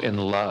grow in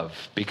love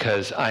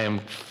because I am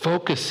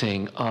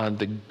focusing on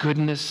the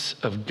goodness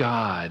of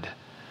God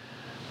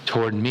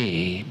toward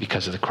me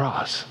because of the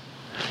cross.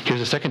 Here's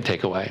the second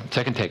takeaway.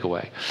 Second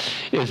takeaway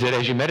is that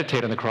as you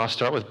meditate on the cross,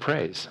 start with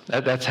praise.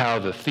 That's how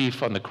the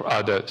thief on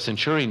the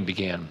centurion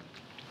began.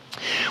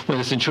 When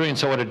the centurion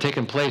saw what had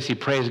taken place, he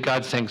praised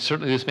God, saying,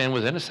 certainly this man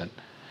was innocent.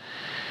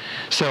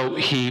 So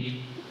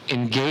he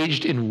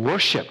engaged in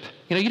worship.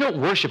 You don't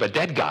worship a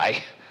dead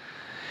guy.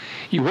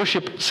 You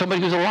worship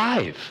somebody who's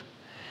alive.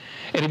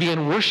 And he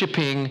began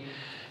worshiping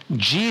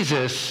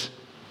Jesus.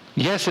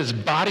 Yes, his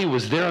body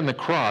was there on the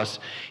cross.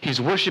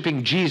 He's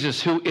worshiping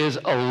Jesus, who is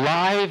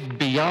alive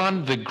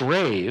beyond the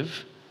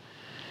grave,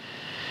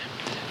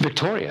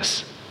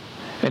 victorious.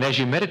 And as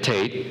you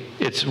meditate,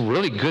 it's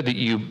really good that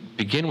you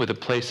begin with a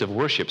place of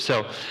worship.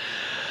 So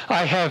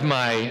I have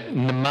my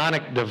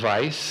mnemonic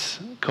device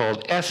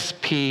called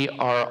SPRRV.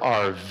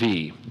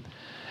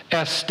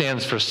 S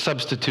stands for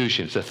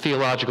substitution. It's a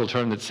theological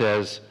term that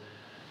says,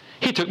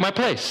 he took my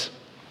place.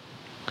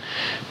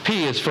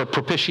 P is for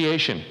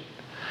propitiation.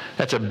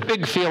 That's a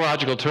big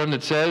theological term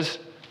that says,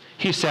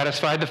 he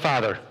satisfied the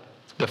Father.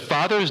 The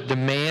Father's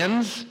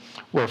demands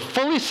were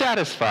fully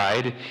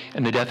satisfied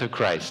in the death of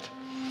Christ.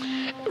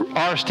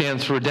 R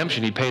stands for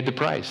redemption. He paid the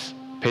price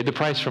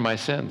for my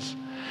sins.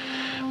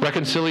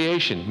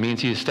 Reconciliation means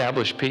he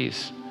established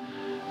peace.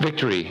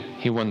 Victory,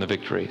 he won the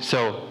victory.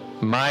 So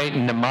my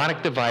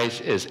mnemonic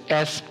device is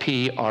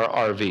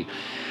SPRRV.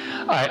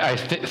 I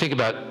think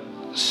about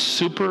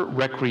super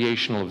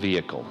recreational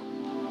vehicle.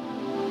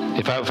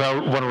 If I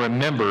want to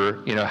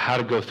remember, how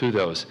to go through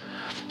those.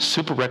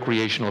 Super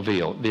recreational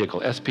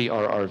vehicle,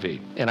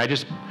 SPRRV. And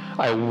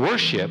I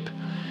worship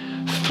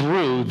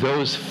through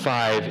those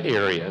 5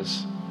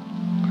 areas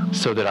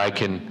so that I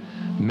can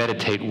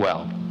meditate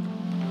well.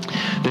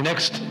 The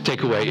next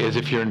takeaway is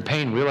if you're in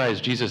pain,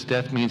 realize Jesus'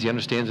 death means he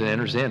understands and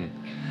enters in.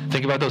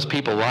 Think about those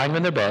people lying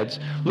in their beds,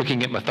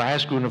 looking at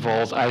Matthias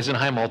Grunewald's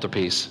Eisenheim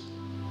altarpiece.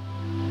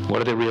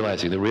 What are they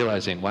realizing? They're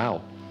realizing,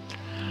 wow,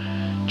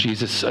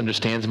 Jesus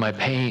understands my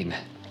pain.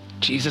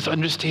 Jesus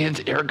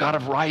understands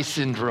Ergot-of-Rye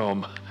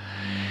syndrome.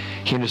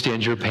 He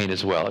understands your pain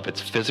as well. If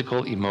it's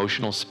physical,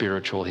 emotional,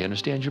 spiritual, he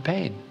understands your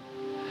pain.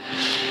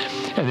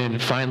 And then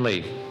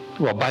finally,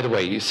 well, by the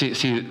way, you see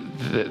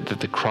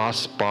the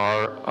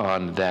crossbar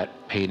on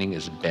that painting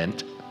is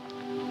bent.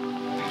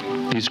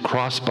 These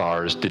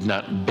crossbars did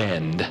not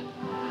bend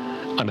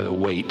under the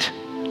weight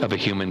of a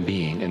human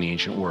being in the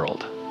ancient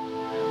world.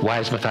 Why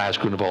is Matthias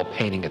Grunewald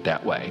painting it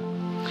that way?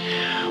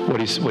 What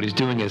he's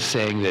doing is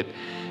saying that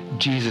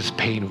Jesus'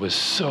 pain was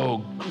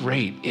so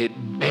great, it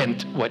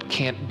bent what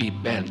can't be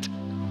bent.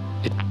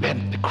 It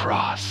bent the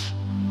cross.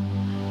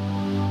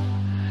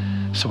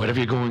 So whatever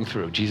you're going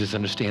through, Jesus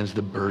understands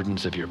the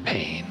burdens of your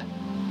pain,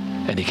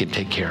 and he can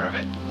take care of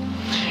it.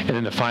 And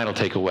then the final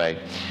takeaway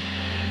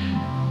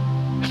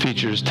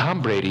features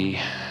Tom Brady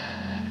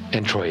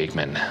and Troy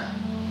Aikman,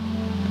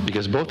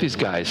 because both these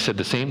guys said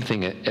the same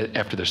thing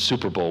after their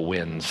Super Bowl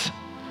wins.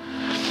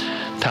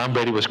 Tom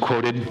Brady was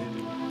quoted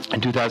in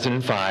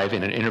 2005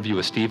 in an interview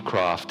with Steve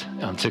Kroft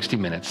on 60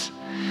 Minutes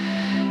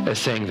as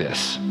saying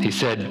this. He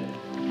said,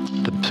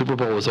 the Super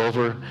Bowl was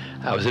over,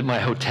 I was in my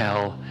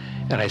hotel,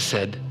 and I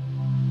said,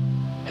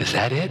 is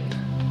that it?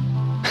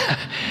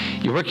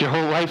 You work your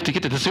whole life to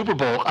get to the Super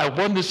Bowl. I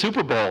won the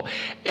Super Bowl.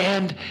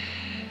 And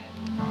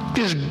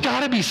there's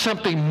got to be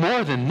something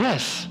more than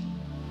this.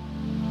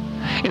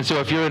 And so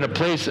if you're in a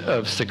place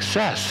of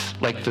success,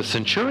 like the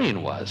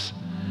centurion was,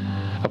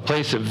 a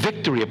place of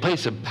victory, a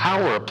place of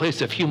power, a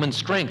place of human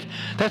strength,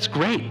 that's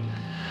great.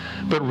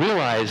 But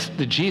realize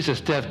that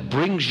Jesus' death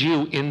brings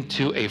you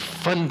into a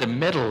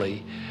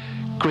fundamentally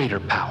greater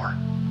power.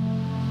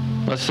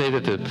 Let's say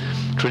that the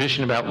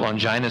tradition about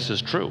Longinus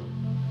is true.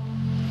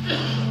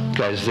 The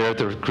guy's there at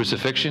the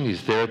crucifixion.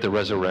 He's there at the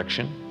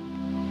resurrection.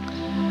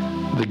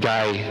 The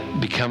guy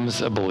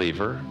becomes a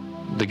believer.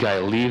 The guy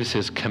leaves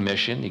his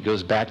commission. He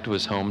goes back to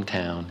his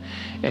hometown,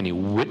 and he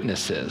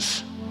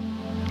witnesses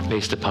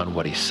based upon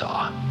what he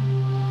saw.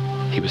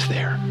 He was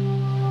there.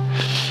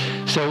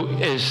 So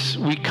as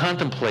we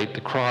contemplate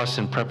the cross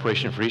in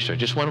preparation for Easter, I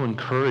just want to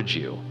encourage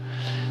you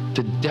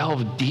to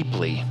delve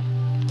deeply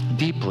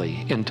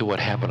into what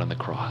happened on the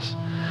cross.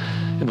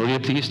 In the lead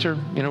up to Easter,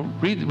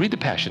 read the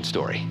Passion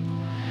story.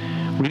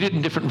 Read it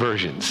in different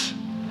versions.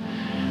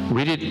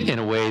 Read it in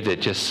a way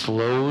that just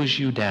slows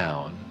you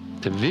down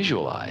to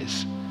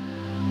visualize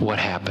what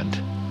happened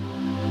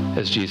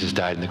as Jesus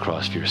died on the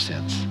cross for your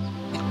sins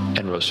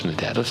and rose from the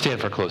dead. Let's stand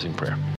for a closing prayer.